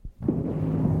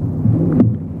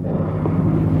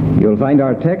We'll find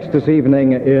our text this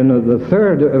evening in the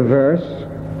 3rd verse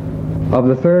of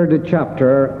the 3rd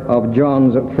chapter of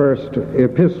John's first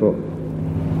epistle.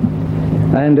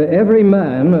 And every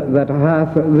man that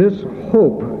hath this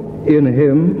hope in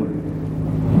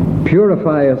him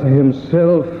purifieth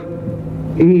himself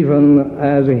even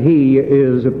as he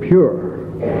is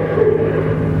pure.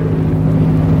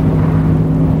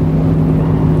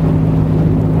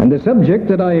 And the subject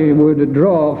that I would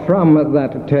draw from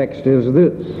that text is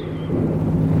this: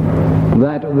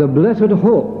 that the blessed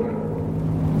hope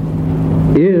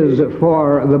is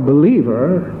for the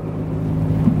believer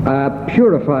a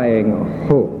purifying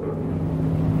hope.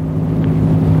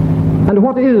 And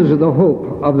what is the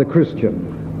hope of the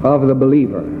Christian, of the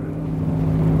believer?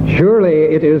 Surely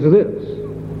it is this,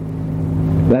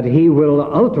 that he will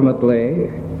ultimately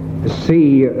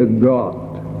see God.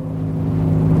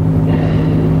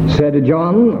 Said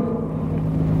John,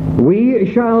 "We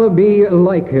shall be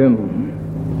like him,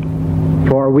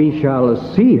 for we shall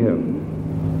see him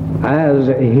as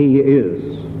he is."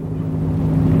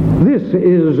 This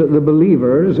is the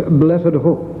believer's blessed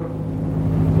hope.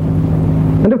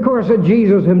 And of course,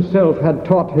 Jesus himself had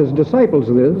taught his disciples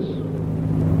this,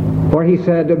 for he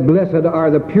said, "Blessed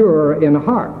are the pure in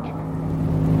heart,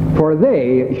 for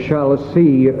they shall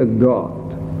see God."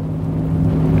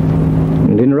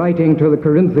 And in writing to the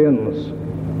Corinthians,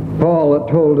 Paul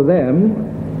told them,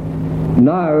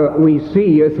 "Now we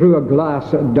see through a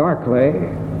glass darkly,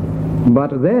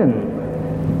 but then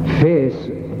face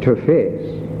to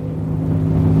face."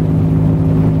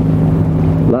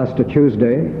 Last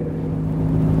Tuesday,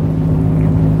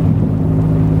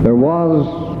 there was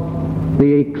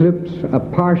the eclipse, a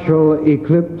partial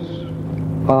eclipse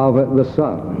of the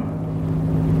sun.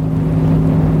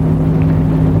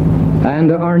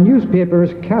 And our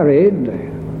newspapers carried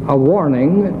a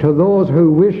warning to those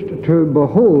who wished to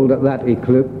behold that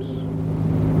eclipse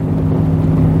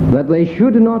that they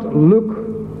should not look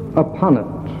upon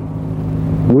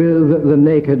it with the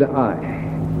naked eye.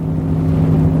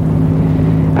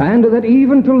 And that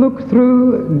even to look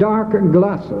through dark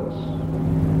glasses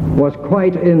was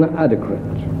quite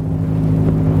inadequate,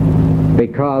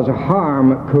 because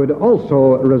harm could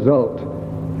also result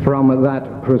from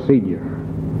that procedure.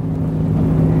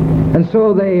 And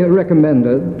so they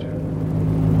recommended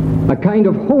a kind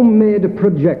of homemade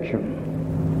projection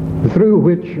through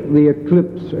which the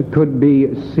eclipse could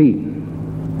be seen.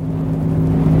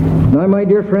 Now, my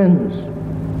dear friends,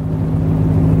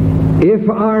 if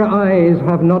our eyes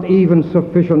have not even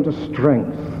sufficient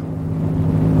strength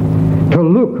to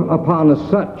look upon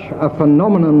such a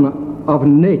phenomenon of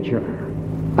nature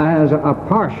as a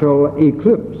partial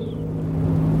eclipse,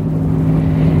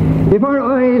 if our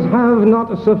eyes have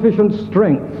not sufficient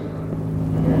strength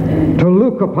to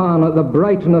look upon the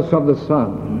brightness of the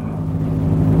sun,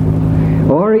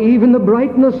 or even the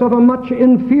brightness of a much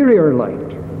inferior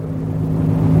light,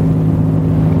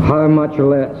 how much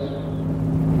less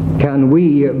can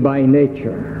we by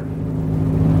nature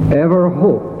ever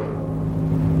hope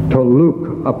to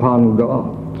look upon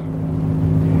God,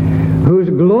 whose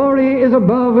glory is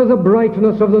above the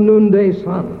brightness of the noonday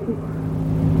sun?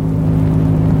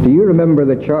 Do you remember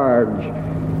the charge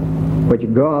which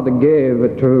God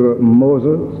gave to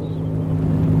Moses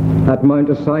at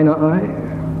Mount Sinai?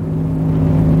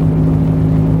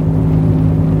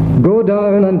 "Go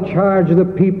down and charge the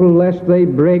people lest they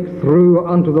break through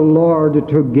unto the Lord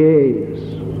to gaze,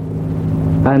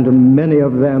 and many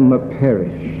of them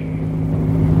perish."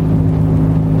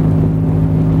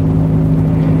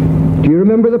 Do you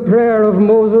remember the prayer of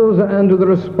Moses and the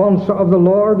response of the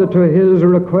Lord to his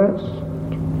request?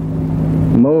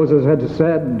 Moses had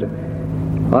said,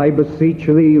 "I beseech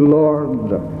thee,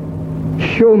 Lord,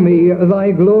 show me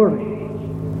thy glory."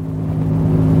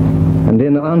 And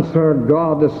in answer,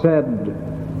 God said,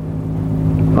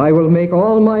 "I will make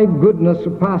all my goodness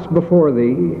pass before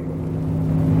thee,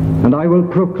 and I will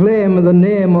proclaim the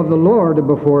name of the Lord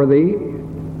before thee,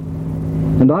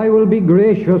 and I will be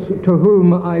gracious to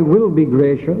whom I will be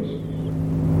gracious,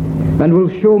 and will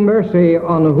show mercy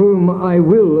on whom I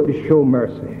will show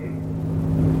mercy."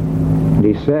 And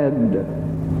he said,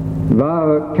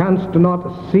 "Thou canst not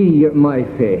see my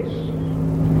face,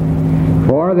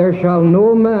 for there shall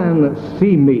no man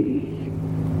see me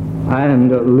and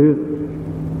live."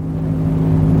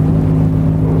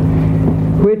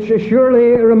 Which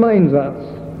surely reminds us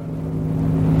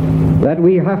that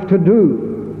we have to do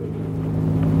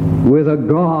with a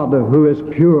God who is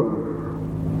pure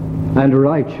and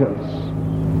righteous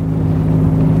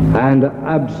and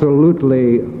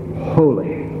absolutely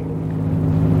holy.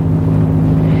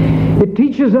 It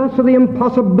teaches us the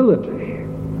impossibility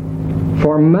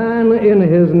For man in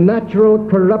his natural,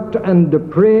 corrupt, and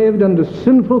depraved, and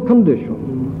sinful condition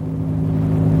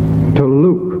to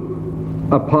look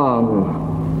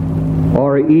upon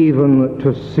or even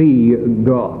to see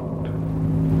God.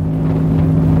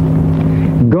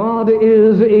 God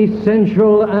is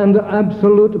essential and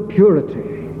absolute purity.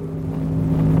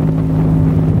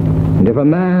 And if a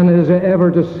man is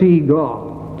ever to see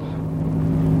God,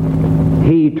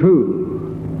 he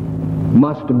too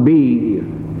must be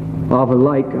of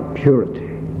like purity.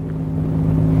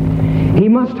 He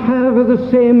must have the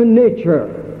same nature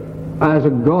as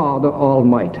God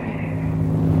Almighty.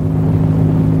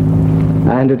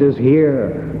 And it is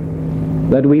here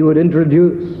that we would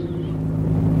introduce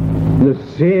the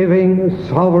saving,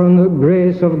 sovereign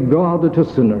grace of God to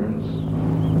sinners.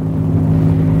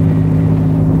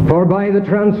 For by the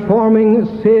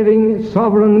transforming, saving,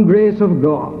 sovereign grace of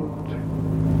God,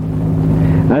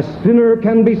 a sinner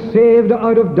can be saved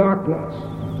out of darkness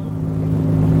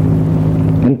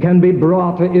and can be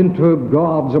brought into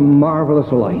God's marvelous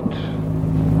light.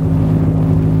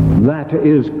 That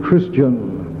is Christian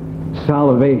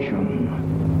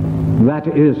salvation. That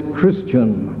is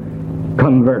Christian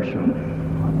conversion.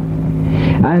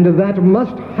 And that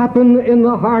must happen in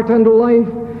the heart and life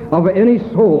of any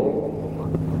soul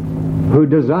who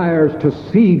desires to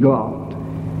see God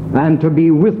and to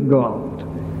be with God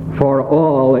for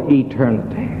all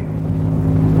eternity.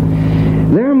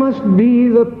 There must be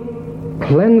the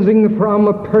cleansing from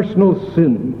a personal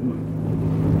sin.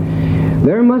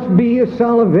 There must be a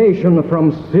salvation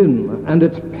from sin and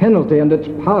its penalty and its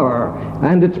power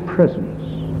and its presence.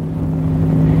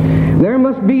 There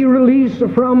must be release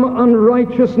from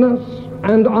unrighteousness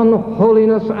and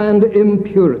unholiness and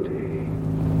impurity.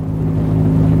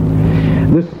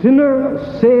 The sinner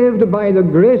saved by the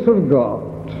grace of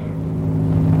God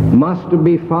must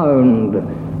be found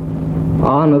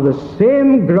on the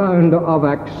same ground of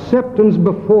acceptance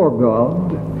before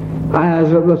God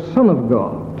as the Son of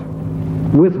God,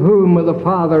 with whom the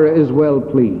Father is well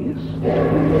pleased.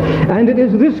 And it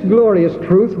is this glorious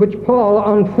truth which Paul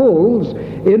unfolds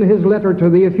in his letter to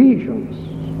the Ephesians.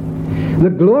 The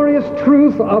glorious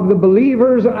truth of the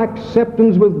believer's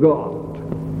acceptance with God.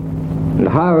 And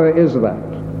how is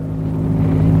that?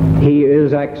 He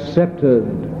is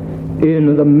accepted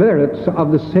in the merits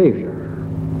of the Savior,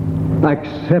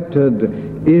 accepted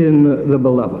in the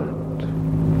Beloved.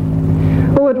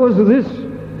 Oh, it was this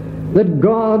that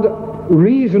God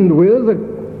reasoned with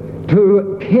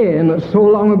to Cain so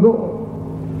long ago.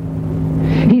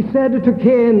 He said to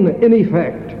Cain, in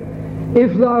effect,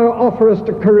 if thou offerest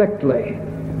correctly,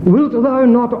 wilt thou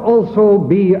not also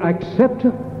be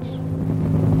accepted?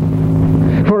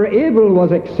 For Abel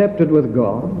was accepted with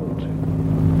God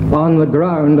on the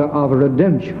ground of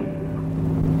redemption.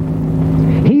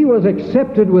 He was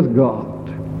accepted with God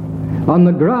on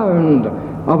the ground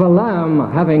of a lamb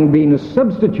having been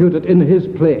substituted in his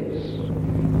place,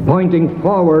 pointing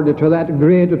forward to that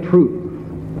great truth,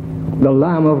 the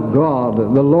Lamb of God,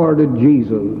 the Lord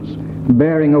Jesus,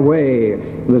 bearing away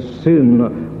the sin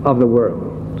of the world.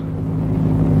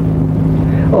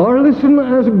 Or listen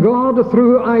as God,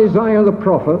 through Isaiah the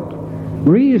prophet,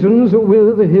 reasons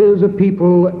with his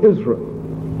people Israel.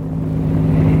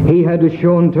 He had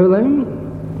shown to them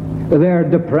their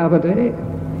depravity,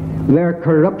 their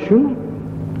corruption,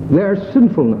 their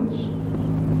sinfulness.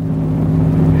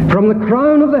 From the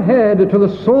crown of the head to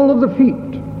the sole of the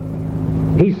feet,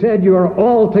 he said, you are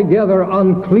altogether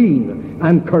unclean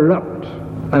and corrupt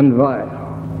and vile.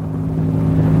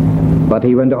 But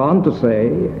he went on to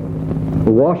say,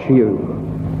 wash you,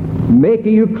 make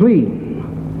you clean,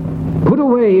 put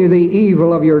away the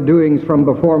evil of your doings from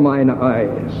before mine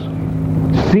eyes.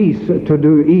 Cease to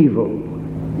do evil,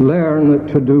 learn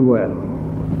to do well.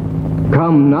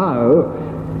 Come now,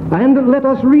 and let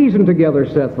us reason together,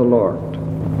 saith the Lord.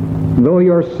 Though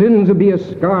your sins be as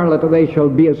scarlet, they shall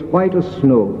be as white as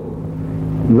snow.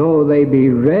 Though they be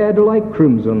red like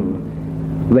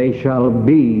crimson, they shall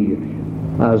be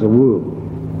as wool.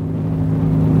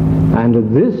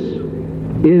 And this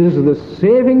is the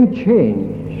saving change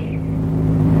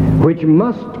which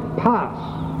must pass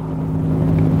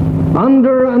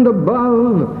under and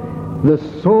above the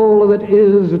soul that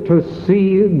is to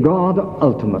see God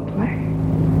ultimately.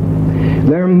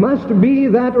 There must be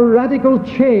that radical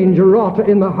change wrought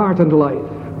in the heart and life,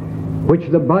 which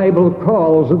the Bible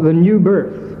calls the new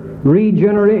birth,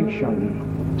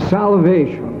 regeneration,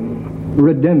 salvation,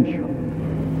 redemption,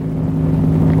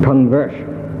 conversion.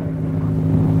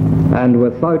 And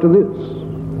without this,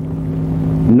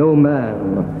 no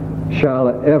man shall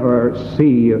ever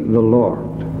see the Lord.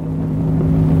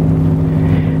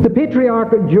 The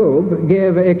patriarch Job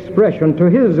gave expression to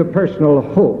his personal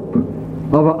hope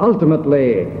of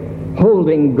ultimately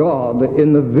holding God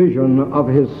in the vision of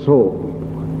his soul.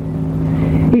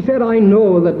 He said, I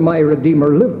know that my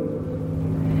Redeemer liveth,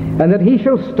 and that he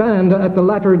shall stand at the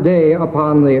latter day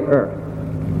upon the earth.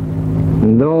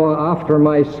 And though after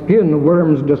my skin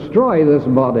worms destroy this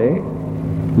body,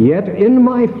 yet in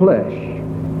my flesh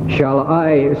shall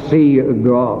I see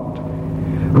God,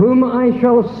 whom I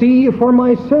shall see for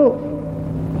myself,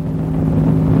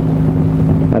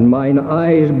 and mine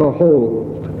eyes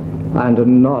behold,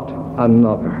 and not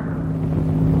another.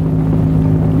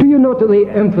 Do you note the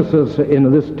emphasis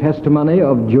in this testimony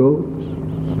of Job's?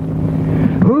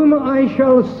 Whom I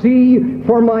shall see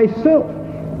for myself.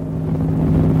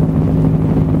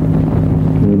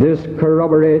 This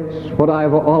corroborates what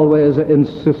I've always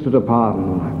insisted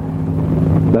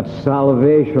upon, that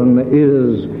salvation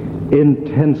is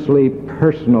intensely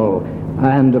personal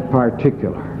and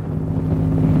particular.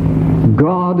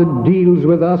 God deals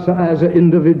with us as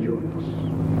individuals.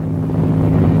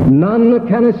 None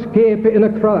can escape in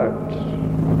a crowd.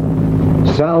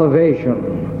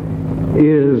 Salvation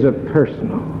is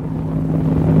personal.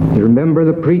 You remember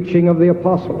the preaching of the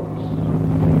apostles.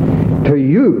 To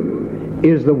you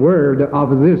is the word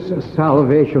of this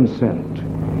salvation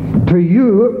sent. To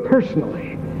you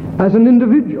personally, as an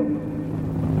individual.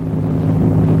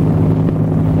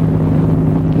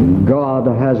 God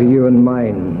has you in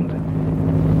mind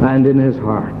and in his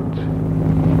heart,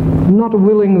 not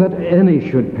willing that any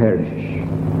should perish,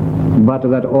 but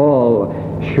that all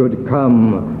should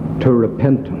come to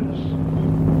repentance.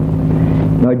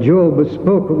 Now Job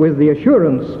spoke with the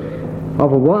assurance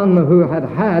of one who had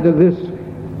had this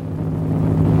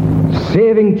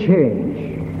saving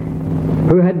change,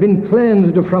 who had been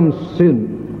cleansed from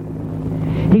sin.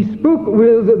 He spoke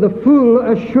with the full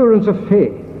assurance of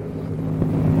faith,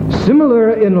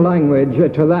 similar in language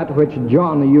to that which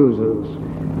John uses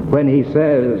when he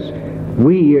says,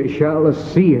 we shall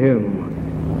see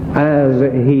him as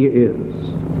he is.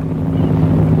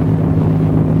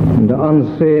 And the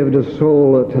unsaved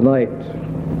soul tonight,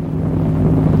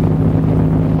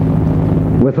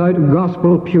 without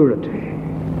gospel purity,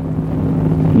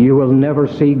 you will never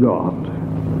see God.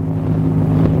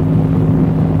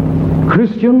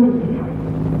 Christian,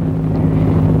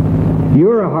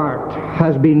 your heart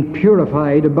has been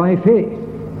purified by faith.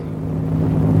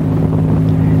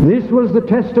 This was the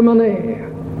testimony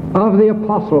of the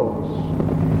apostles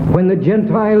when the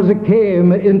Gentiles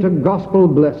came into gospel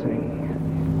blessing.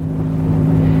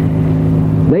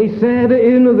 They said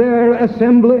in their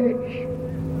assemblage,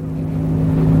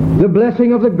 the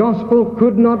blessing of the gospel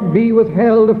could not be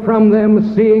withheld from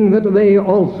them, seeing that they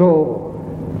also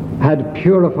had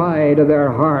purified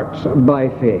their hearts by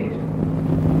faith.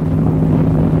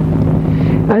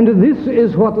 And this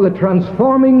is what the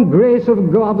transforming grace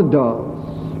of God does.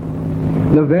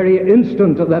 The very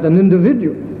instant that an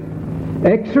individual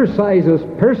exercises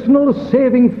personal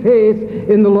saving faith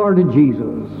in the Lord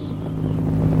Jesus,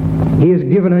 he is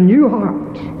given a new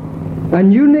heart, a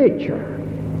new nature.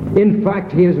 In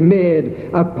fact, he is made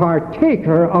a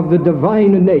partaker of the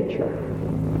divine nature.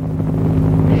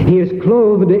 He is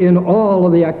clothed in all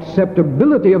the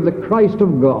acceptability of the Christ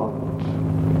of God,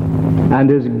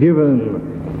 and is given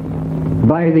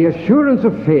by the assurance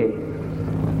of faith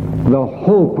the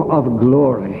hope of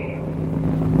glory,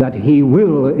 that he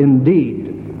will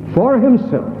indeed for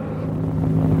himself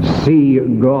see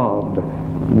God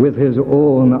with his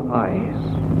own eyes.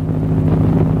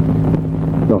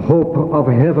 The hope of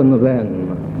heaven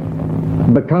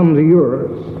then becomes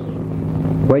yours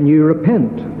when you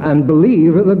repent and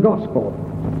believe the gospel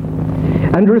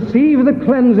and receive the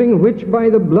cleansing which by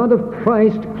the blood of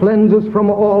Christ cleanses from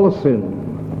all sin.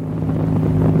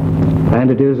 And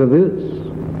it is this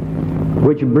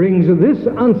which brings this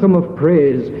anthem of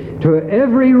praise to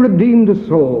every redeemed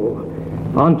soul,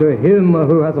 unto him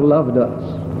who hath loved us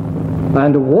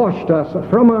and washed us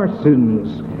from our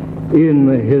sins in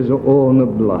his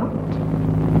own blood.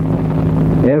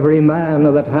 Every man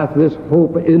that hath this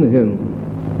hope in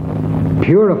him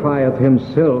purifieth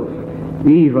himself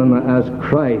even as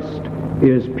Christ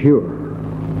is pure.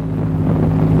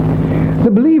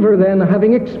 The believer then,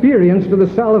 having experienced the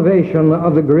salvation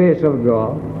of the grace of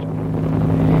God,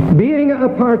 being a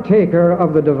partaker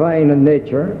of the divine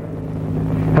nature,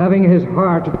 having his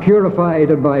heart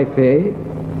purified by faith,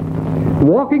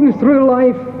 walking through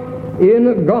life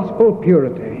in gospel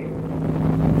purity,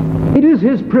 it is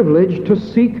his privilege to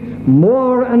seek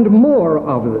more and more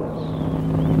of this.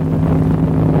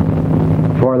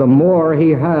 For the more he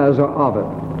has of it,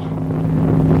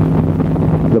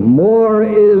 the more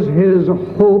is his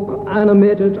hope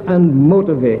animated and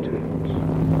motivated,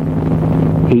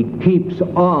 he keeps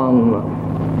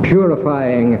on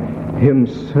purifying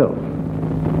himself.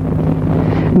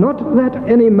 Not that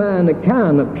any man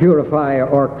can purify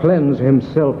or cleanse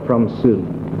himself from sin,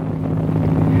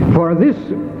 for this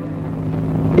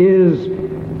is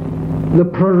the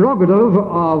prerogative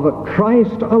of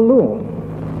Christ alone.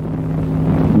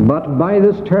 But by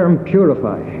this term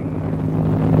purifying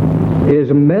is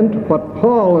meant what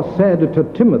Paul said to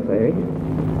Timothy,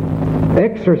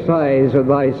 exercise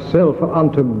thyself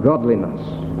unto godliness.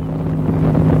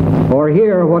 Or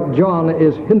here what John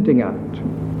is hinting at,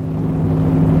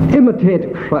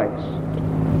 imitate Christ.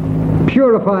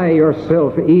 Purify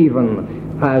yourself even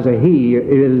as he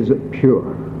is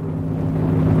pure.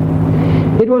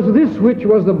 It was this which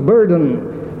was the burden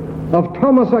of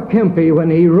Thomas à Kempis when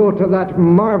he wrote that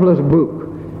marvelous book,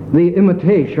 The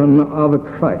Imitation of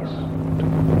Christ.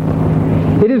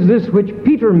 It is this which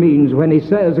Peter means when he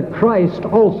says Christ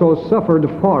also suffered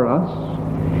for us,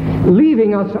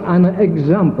 leaving us an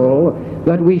example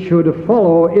that we should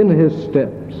follow in his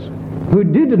steps, who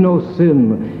did no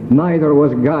sin, neither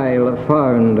was guile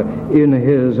found in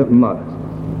his mouth.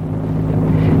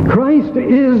 Christ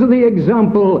is the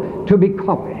example to be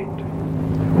copied.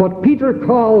 What Peter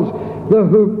calls the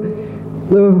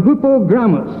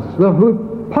hypogramos,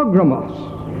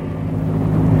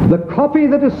 the copy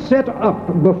that is set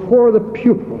up before the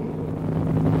pupil,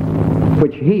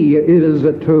 which he is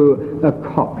to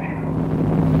copy.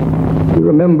 You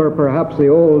remember perhaps the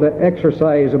old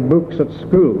exercise books at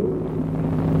school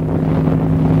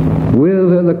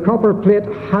with the copperplate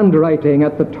handwriting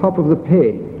at the top of the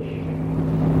page,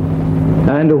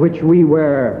 and which we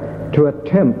were to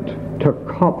attempt to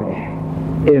copy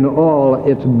in all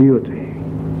its beauty.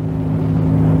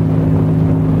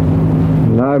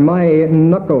 Now my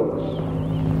knuckles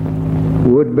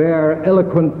would bear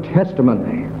eloquent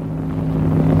testimony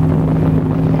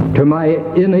to my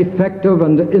ineffective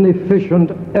and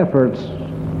inefficient efforts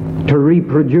to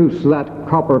reproduce that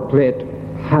copperplate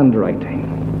handwriting.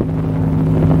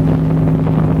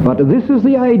 But this is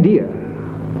the idea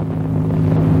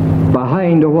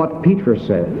behind what Peter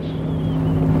says.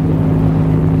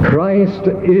 Christ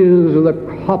is the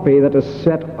copy that is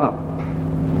set up,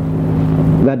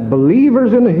 that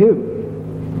believers in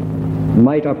him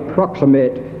might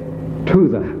approximate to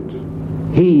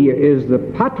that. He is the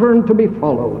pattern to be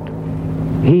followed.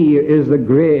 He is the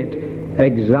great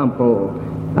example,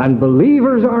 and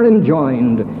believers are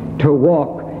enjoined to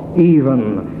walk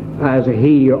even as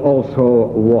he also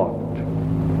walked.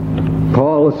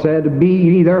 Paul said, "Be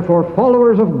ye therefore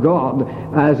followers of God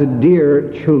as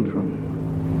dear children."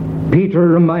 Peter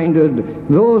reminded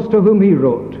those to whom he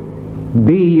wrote,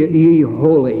 "Be ye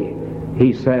holy,"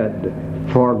 he said,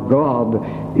 "for God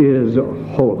is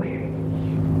holy."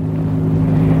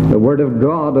 The Word of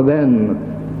God then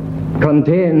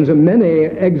contains many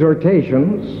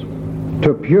exhortations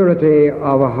to purity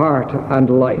of heart and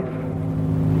life.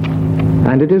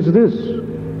 And it is this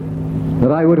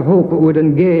that I would hope would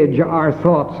engage our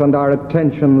thoughts and our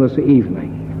attention this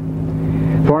evening.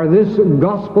 For this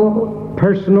gospel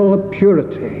personal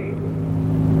purity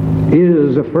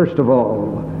is, first of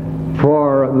all,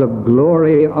 for the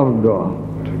glory of God.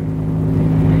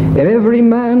 Every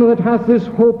man that hath this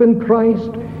hope in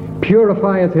Christ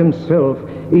purifieth himself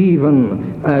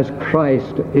even as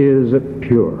Christ is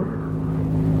pure.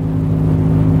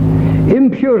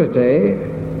 Impurity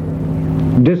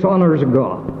dishonors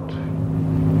God.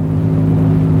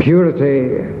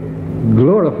 Purity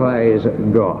glorifies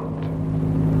God.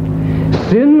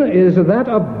 Sin is that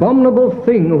abominable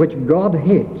thing which God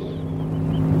hates.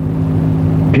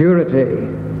 Purity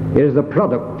is the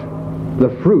product, the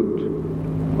fruit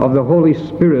of the Holy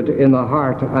Spirit in the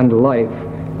heart and life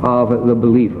of the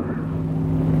believer.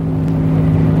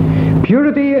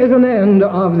 Purity is an end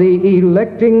of the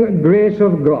electing grace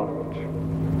of God.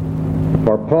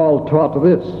 For Paul taught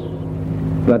this,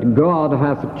 that God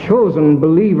hath chosen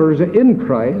believers in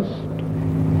Christ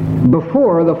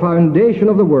before the foundation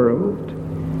of the world,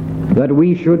 that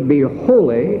we should be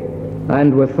holy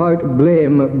and without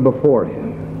blame before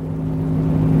him.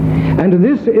 And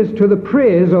this is to the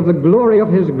praise of the glory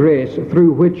of his grace,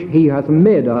 through which he hath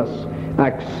made us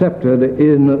accepted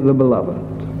in the beloved.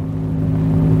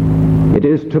 It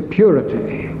is to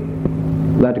purity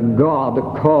that God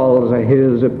calls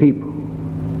his people.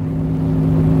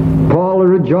 Paul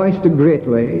rejoiced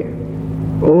greatly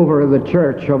over the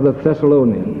church of the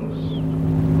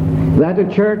Thessalonians, that a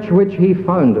church which he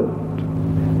founded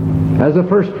as the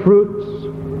first fruits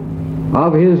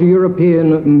of his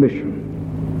European mission.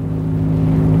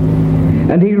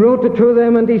 And he wrote it to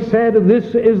them, and he said,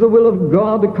 "This is the will of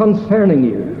God concerning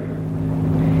you,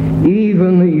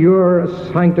 even your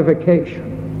sanctification.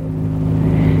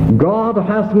 God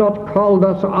hath not called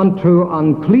us unto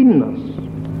uncleanness,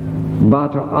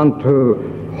 but unto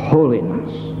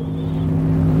holiness."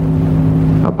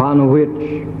 Upon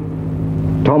which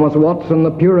Thomas Watson,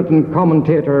 the Puritan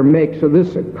commentator, makes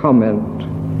this comment,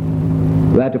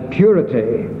 that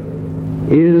purity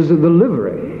is the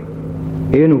livery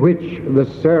in which the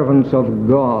servants of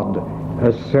God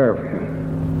serve him.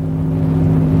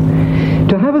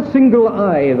 To have a single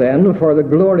eye, then, for the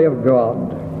glory of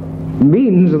God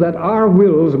means that our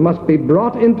wills must be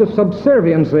brought into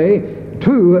subserviency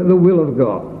to the will of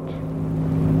God,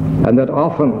 and that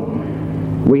often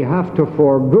we have to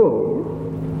forego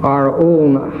our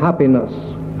own happiness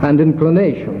and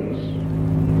inclinations.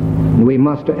 We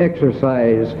must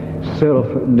exercise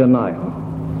self-denial.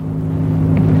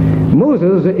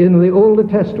 Moses in the Old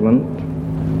Testament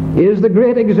is the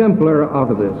great exemplar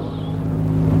of this.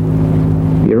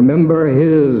 You remember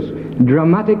his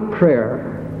dramatic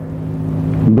prayer,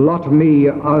 "Blot me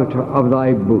out of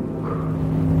thy book."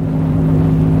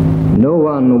 No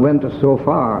one went so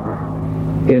far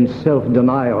in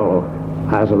self-denial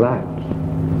as that.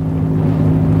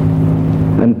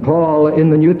 And Paul in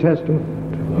the New Testament,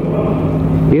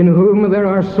 in whom there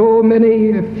are so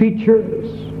many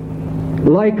features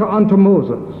like unto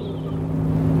Moses,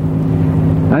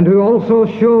 and who also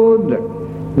showed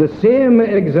the same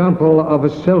example of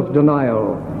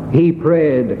self-denial, he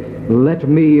prayed, "Let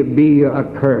me be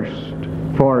accursed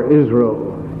for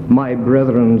Israel, my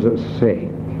brethren's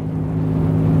sake."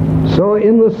 So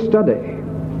in the study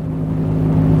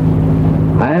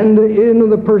and in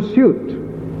the pursuit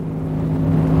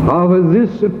of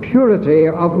this purity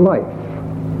of life,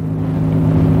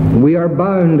 we are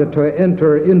bound to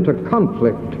enter into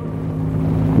conflict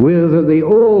with the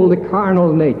old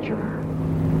carnal nature,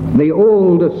 the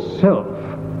old self,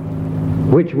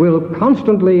 which will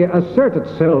constantly assert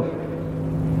itself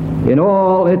in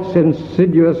all its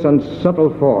insidious and subtle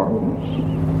forms.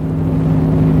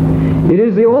 It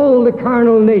is the old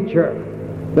carnal nature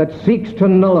that seeks to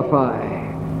nullify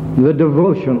the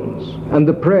devotions and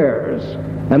the prayers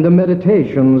and the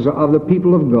meditations of the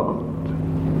people of God.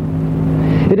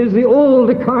 It is the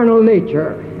old carnal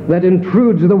nature that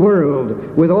intrudes the world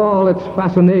with all its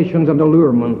fascinations and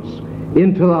allurements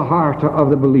into the heart of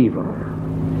the believer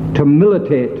to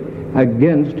militate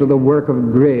against the work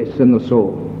of grace in the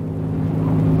soul.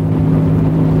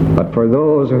 But for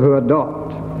those who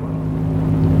adopt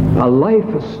a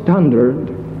life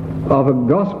standard of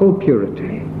gospel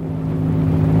purity,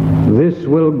 this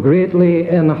will greatly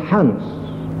enhance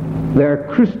their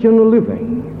Christian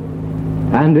living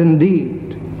and indeed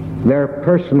their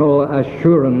personal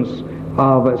assurance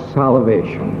of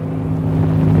salvation.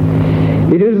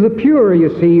 It is the pure, you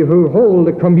see, who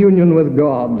hold communion with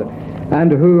God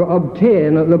and who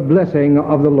obtain the blessing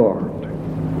of the Lord.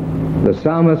 The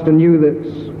psalmist knew this,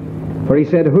 for he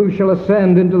said, "Who shall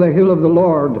ascend into the hill of the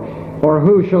Lord, or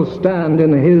who shall stand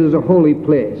in his holy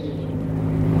place?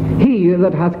 He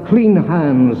that hath clean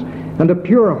hands and a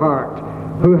pure heart,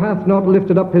 who hath not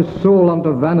lifted up his soul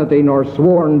unto vanity, nor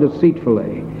sworn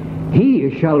deceitfully, he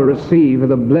shall receive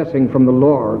the blessing from the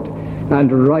Lord,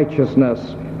 and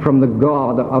righteousness from the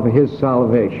God of his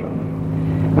salvation.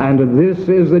 And this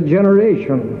is the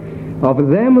generation of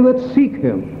them that seek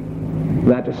him,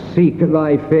 that seek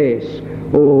thy face,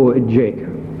 O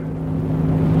Jacob."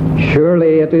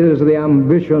 Surely it is the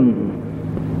ambition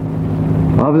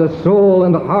of the soul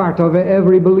and heart of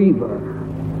every believer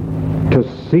to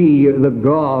see the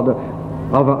God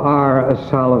of our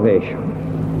salvation.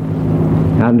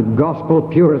 And gospel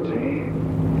purity,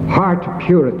 heart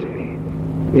purity,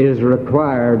 is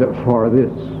required for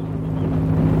this.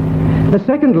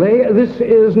 Secondly, this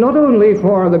is not only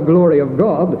for the glory of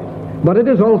God, but it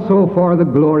is also for the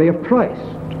glory of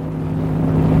Christ.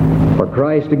 For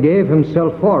Christ gave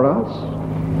himself for us,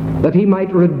 that he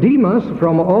might redeem us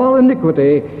from all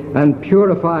iniquity and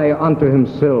purify unto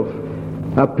himself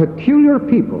a peculiar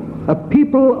people, a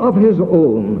people of his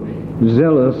own,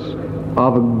 zealous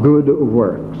of good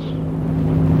works.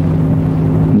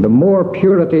 The more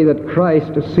purity that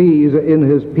Christ sees in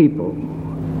his people,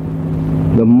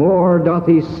 the more doth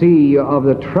he see of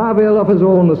the travail of his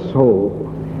own soul,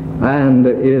 and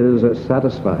is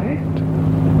satisfied.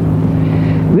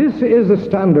 This is the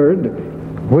standard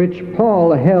which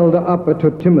Paul held up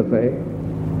to Timothy.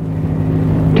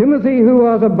 Timothy, who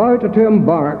was about to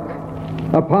embark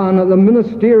upon the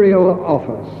ministerial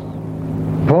office,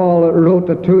 Paul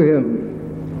wrote to him,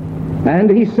 and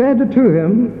he said to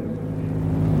him,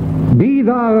 Be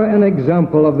thou an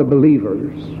example of the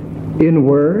believers in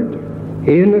word,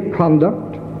 in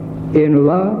conduct, in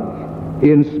love,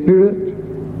 in spirit,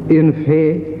 in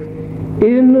faith,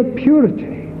 in purity.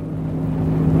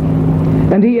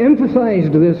 And he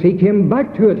emphasized this, he came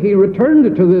back to it, he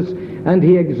returned to this, and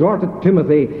he exhorted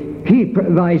Timothy, keep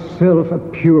thyself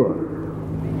pure.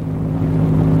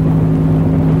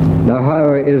 Now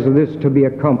how is this to be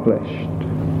accomplished?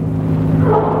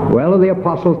 Well, the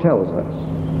apostle tells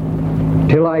us,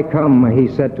 till I come, he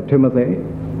said to Timothy,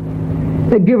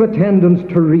 give attendance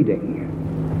to reading,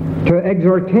 to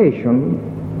exhortation,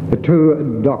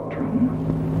 to doctrine.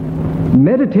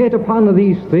 Meditate upon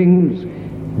these things,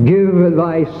 give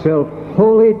thyself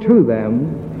wholly to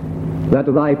them, that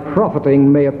thy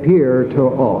profiting may appear to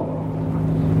all.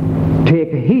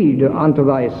 Take heed unto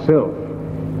thyself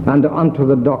and unto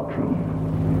the doctrine.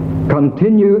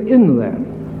 Continue in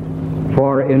them,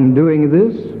 for in doing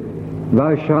this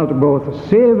thou shalt both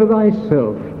save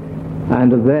thyself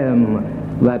and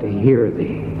them that hear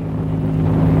thee.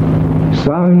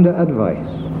 Sound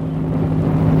advice.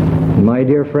 My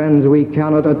dear friends, we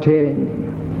cannot attain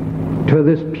to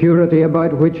this purity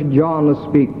about which John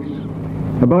speaks,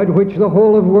 about which the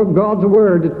whole of God's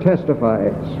Word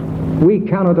testifies. We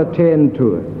cannot attain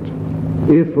to it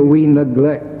if we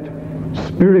neglect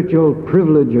spiritual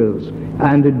privileges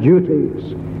and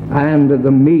duties and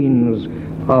the means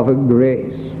of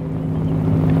grace.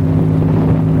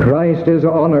 Christ is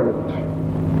honored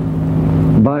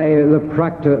by the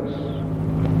practice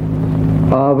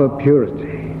of purity.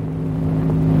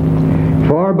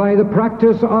 For by the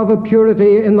practice of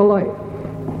purity in the life,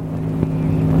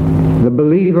 the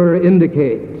believer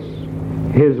indicates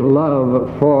his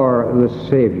love for the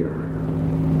Savior.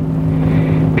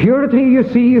 Purity, you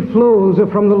see, flows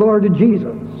from the Lord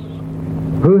Jesus,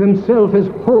 who himself is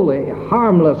holy,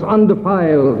 harmless,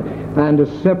 undefiled, and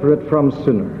separate from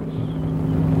sinners.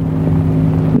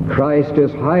 Christ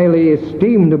is highly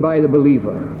esteemed by the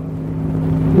believer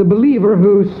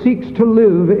who seeks to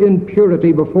live in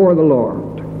purity before the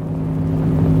Lord,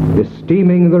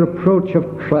 esteeming the reproach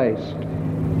of Christ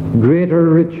greater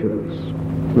riches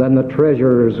than the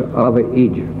treasures of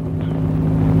Egypt.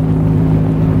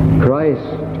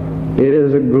 Christ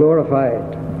is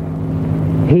glorified.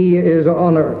 He is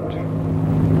honored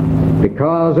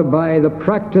because by the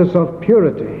practice of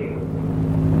purity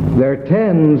there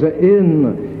tends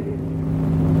in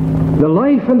the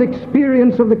life and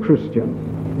experience of the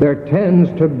Christian, there tends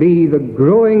to be the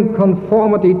growing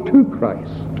conformity to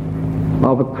Christ,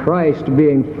 of Christ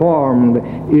being formed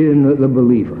in the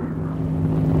believer.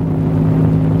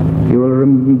 You will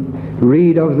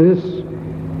read of this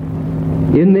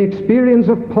in the experience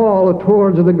of Paul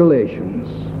towards the Galatians.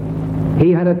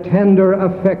 He had a tender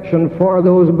affection for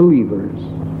those believers.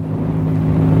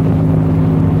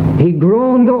 He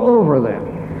groaned over them,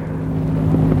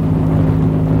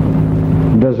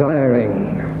 desiring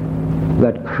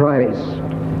that Christ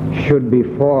should be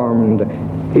formed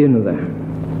in them.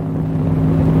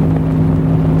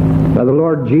 Now the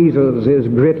Lord Jesus is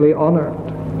greatly honored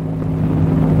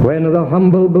when the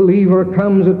humble believer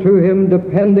comes to him,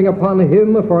 depending upon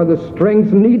him for the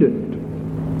strength needed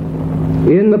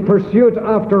in the pursuit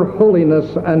after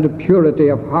holiness and purity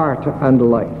of heart and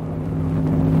life.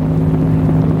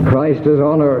 Christ is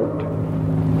honored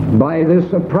by this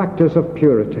practice of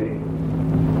purity,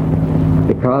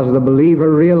 because the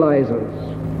believer realizes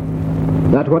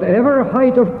that whatever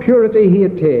height of purity he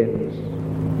attains,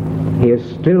 he is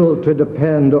still to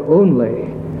depend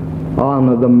only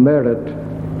on the merit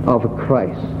of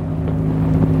Christ.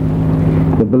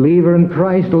 The believer in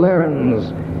Christ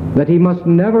learns that he must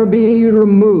never be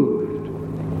removed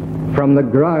from the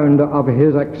ground of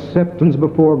his acceptance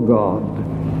before God,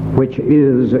 which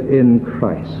is in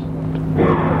Christ.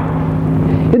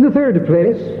 In the third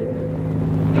place,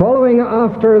 following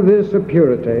after this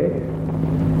purity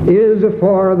is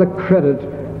for the credit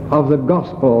of the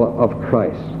gospel of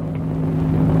Christ.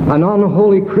 An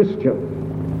unholy Christian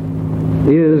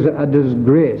is a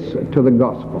disgrace to the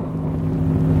gospel.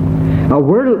 A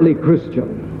worldly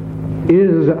Christian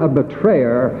is a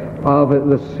betrayer of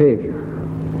the Savior.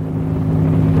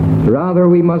 Rather,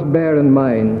 we must bear in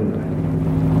mind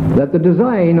that the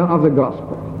design of the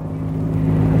gospel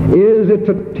is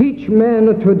to teach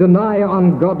men to deny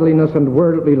ungodliness and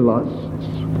worldly lusts,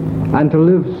 and to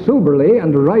live soberly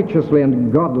and righteously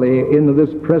and godly in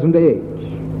this present age.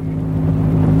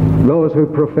 Those who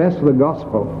profess the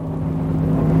gospel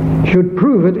should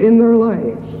prove it in their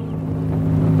lives,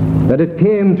 that it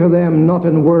came to them not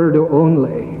in word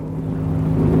only,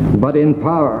 but in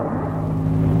power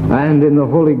and in the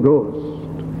Holy Ghost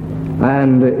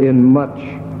and in much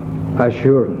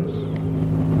assurance.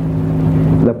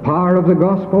 the power of the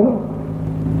gospel,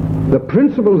 the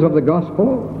principles of the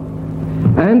gospel,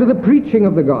 and the preaching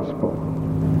of the gospel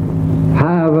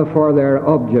have for their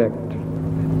object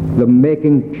the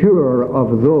making pure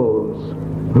of those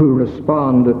who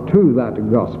respond to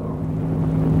that gospel.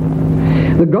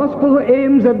 The gospel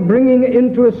aims at bringing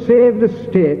into a saved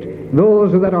state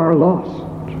those that are lost.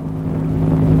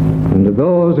 And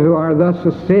those who are thus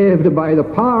saved by the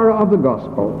power of the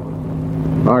gospel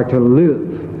are to live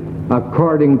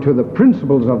according to the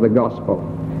principles of the gospel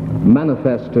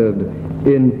manifested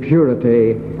in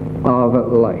purity of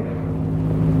life.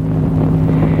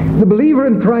 The believer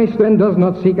in Christ then does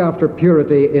not seek after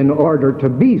purity in order to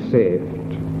be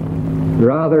saved.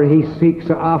 Rather, he seeks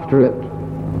after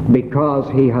it because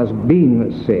he has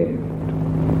been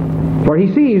saved. For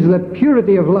he sees that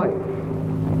purity of life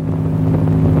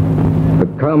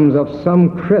becomes of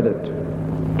some credit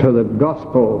to the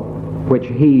gospel which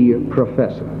he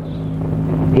professes.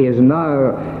 He is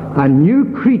now a new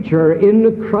creature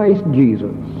in Christ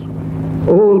Jesus.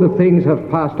 Old things have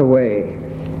passed away,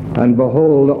 and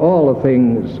behold, all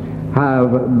things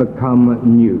have become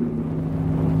new.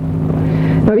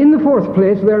 Now, in the fourth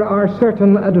place, there are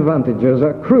certain advantages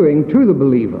accruing to the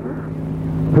believer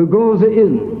who goes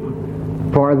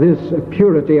in for this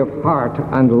purity of heart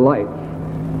and life,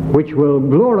 which will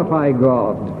glorify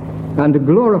God and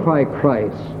glorify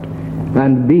Christ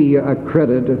and be a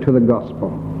credit to the gospel.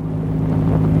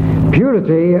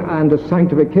 Purity and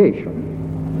sanctification.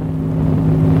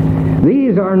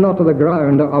 These are not the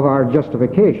ground of our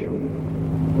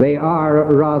justification. They are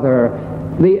rather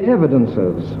the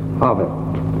evidences of it.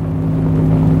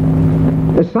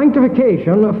 The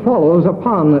sanctification follows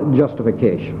upon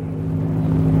justification.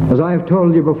 As I have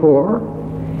told you before,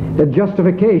 the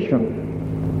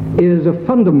justification is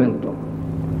fundamental.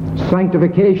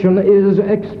 Sanctification is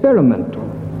experimental.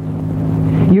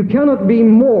 You cannot be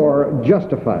more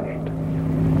justified,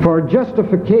 for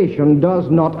justification does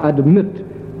not admit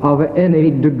of any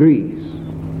degrees.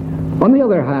 On the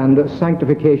other hand,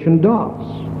 sanctification does.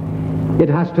 It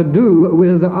has to do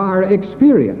with our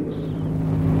experience.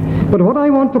 But what I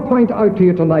want to point out to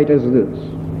you tonight is this,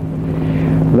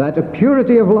 that a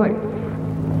purity of life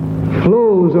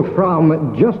flows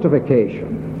from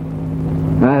justification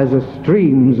as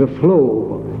streams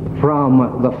flow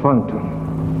from the fountain.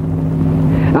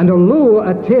 And a low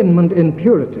attainment in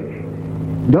purity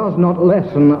does not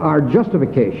lessen our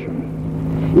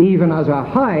justification, even as a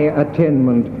high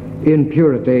attainment in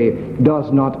purity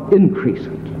does not increase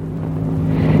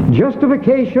it.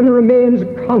 Justification remains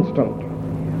constant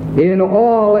in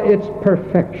all its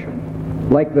perfection.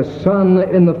 Like the sun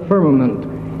in the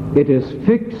firmament, it is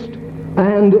fixed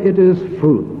and it is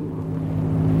full.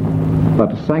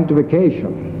 But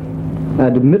sanctification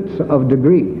admits of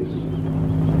degrees.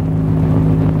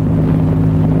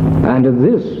 And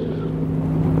this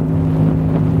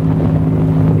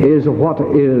is what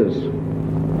is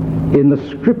in the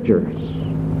Scriptures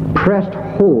pressed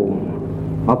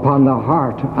home upon the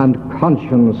heart and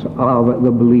conscience of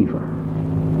the believer.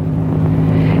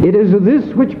 It is this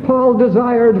which Paul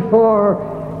desired for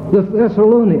the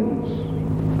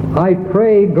Thessalonians. I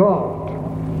pray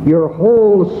God, your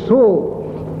whole soul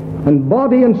and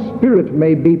body and spirit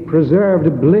may be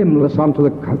preserved blameless unto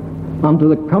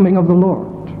the coming of the Lord.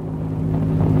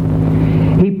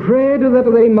 He prayed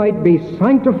that they might be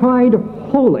sanctified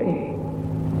holy.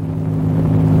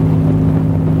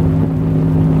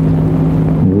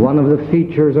 One of the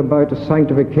features about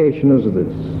sanctification is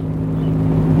this,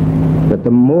 that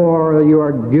the more you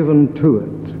are given to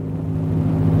it,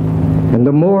 and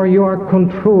the more you are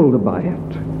controlled by it,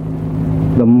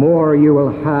 the more you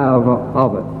will have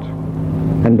of it,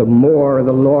 and the more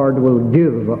the Lord will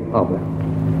give of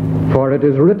it. For it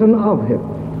is written of him,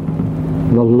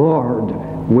 the Lord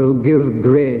will give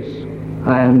grace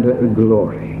and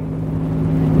glory.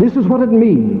 This is what it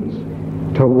means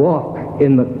to walk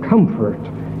in the comfort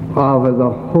of the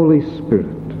Holy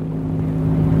Spirit.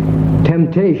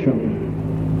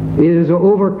 Temptation is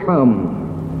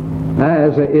overcome,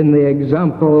 as in the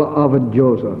example of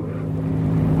Joseph.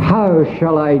 How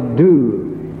shall I do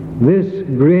this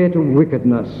great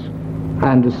wickedness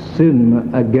and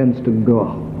sin against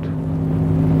God?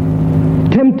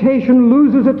 Temptation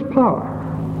loses its power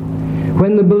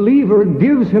when the believer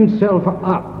gives himself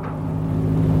up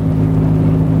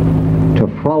to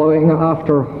following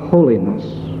after holiness,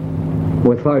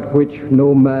 without which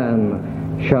no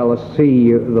man shall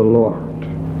see the Lord.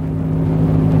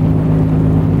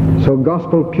 So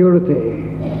gospel purity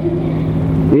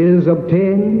is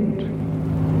obtained,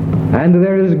 and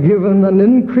there is given an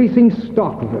increasing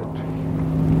stock of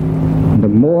it. The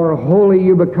more holy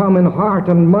you become in heart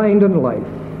and mind and life,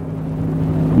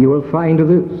 you will find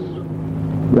this,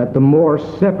 that the more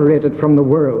separated from the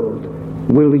world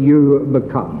will you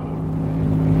become.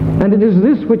 And it is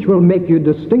this which will make you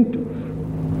distinctive,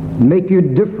 make you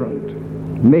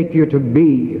different, make you to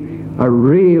be a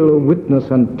real witness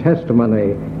and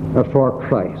testimony for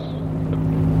Christ.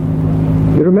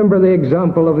 You remember the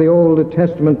example of the Old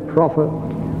Testament prophet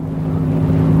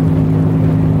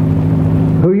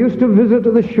who used to visit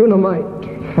the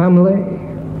Shunammite family,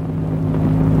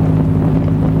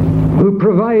 who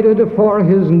provided for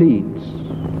his needs.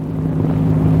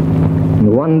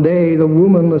 And one day the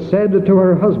woman said to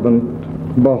her husband,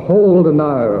 "Behold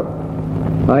now,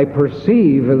 I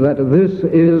perceive that this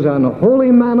is an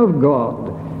holy man of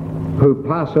God who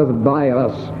passeth by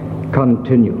us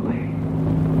continually."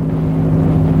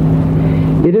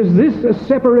 It is this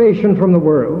separation from the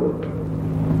world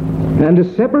and a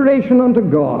separation unto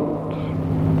God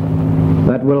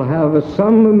that will have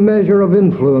some measure of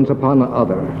influence upon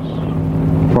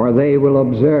others, for they will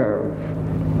observe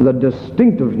the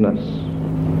distinctiveness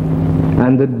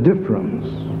and the difference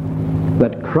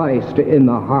that Christ in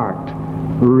the heart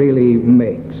really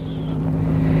makes.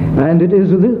 And it is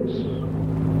this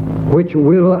which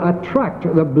will attract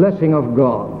the blessing of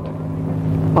God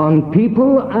on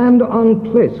people and on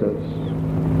places,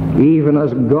 even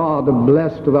as God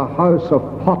blessed the house of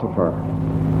Potiphar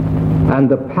and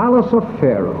the palace of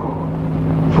Pharaoh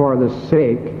for the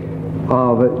sake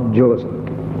of Joseph.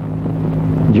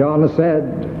 John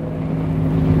said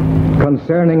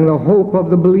concerning the hope of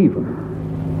the believer,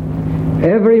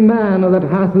 "Every man that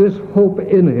hath this hope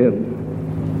in him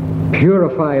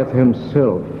purifieth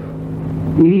himself,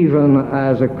 even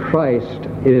as Christ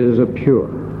is pure."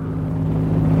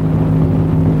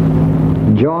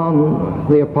 John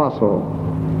the Apostle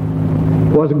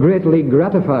was greatly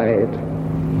gratified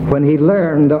when he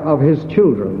learned of his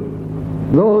children,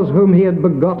 those whom he had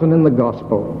begotten in the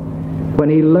gospel, when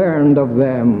he learned of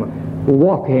them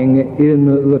walking in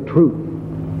the truth.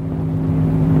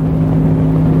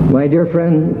 My dear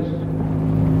friends,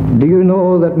 do you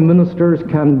know that ministers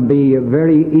can be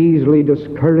very easily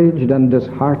discouraged and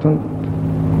disheartened?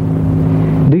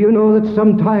 Do you know that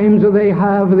sometimes they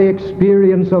have the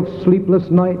experience of sleepless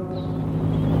nights?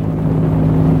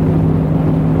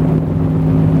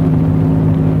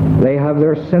 They have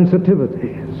their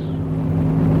sensitivities.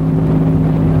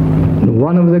 And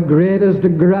one of the greatest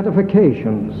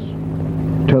gratifications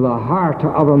to the heart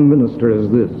of a minister is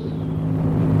this: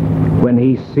 when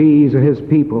he sees his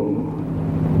people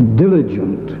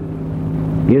diligent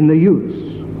in the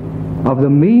use of the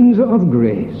means of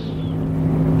grace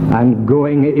and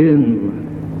going in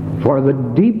for the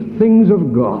deep things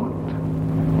of God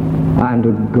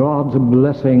and God's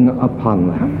blessing upon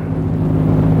them.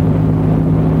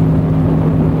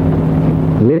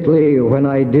 Lately, when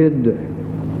I did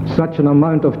such an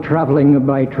amount of traveling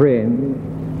by train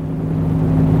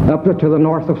up to the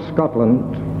north of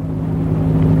Scotland,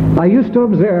 I used to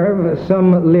observe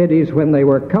some ladies when they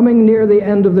were coming near the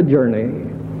end of the journey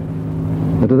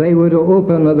that they would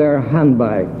open their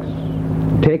handbags,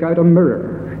 take out a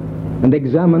mirror and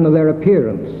examine their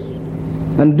appearance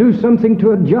and do something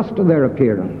to adjust their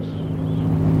appearance,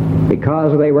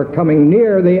 because they were coming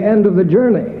near the end of the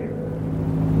journey.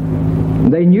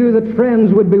 They knew that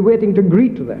friends would be waiting to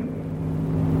greet them,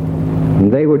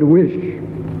 and they would wish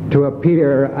to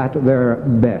appear at their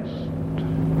best.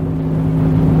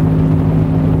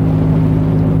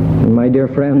 My dear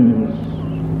friends,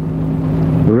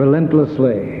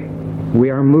 relentlessly we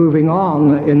are moving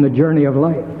on in the journey of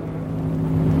life.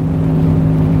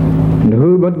 And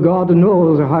who but God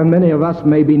knows how many of us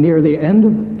may be near the end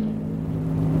of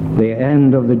it, the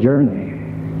end of the journey.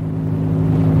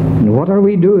 And what are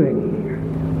we doing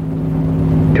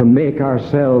to make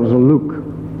ourselves look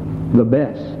the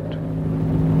best?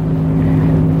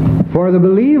 For the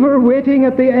believer waiting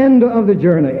at the end of the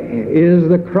journey is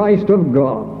the Christ of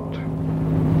God,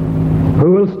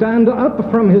 who will stand up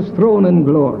from his throne in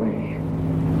glory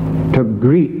to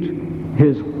greet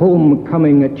his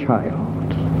homecoming child.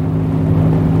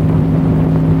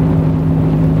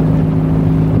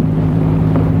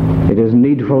 It is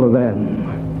needful then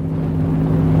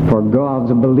for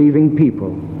God's believing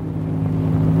people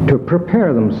to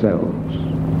prepare themselves,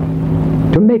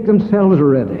 to make themselves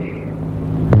ready,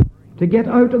 to get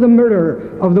out of the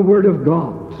mirror of the Word of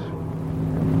God,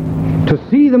 to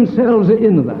see themselves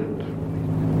in that,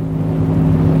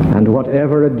 and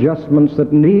whatever adjustments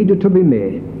that need to be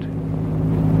made,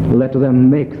 let them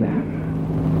make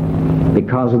them,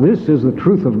 because this is the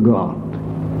truth of God.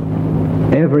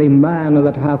 Every man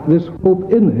that hath this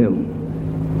hope in him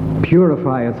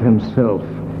purifieth himself,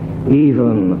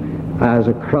 even as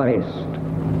Christ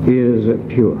is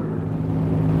pure.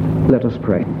 Let us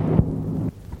pray.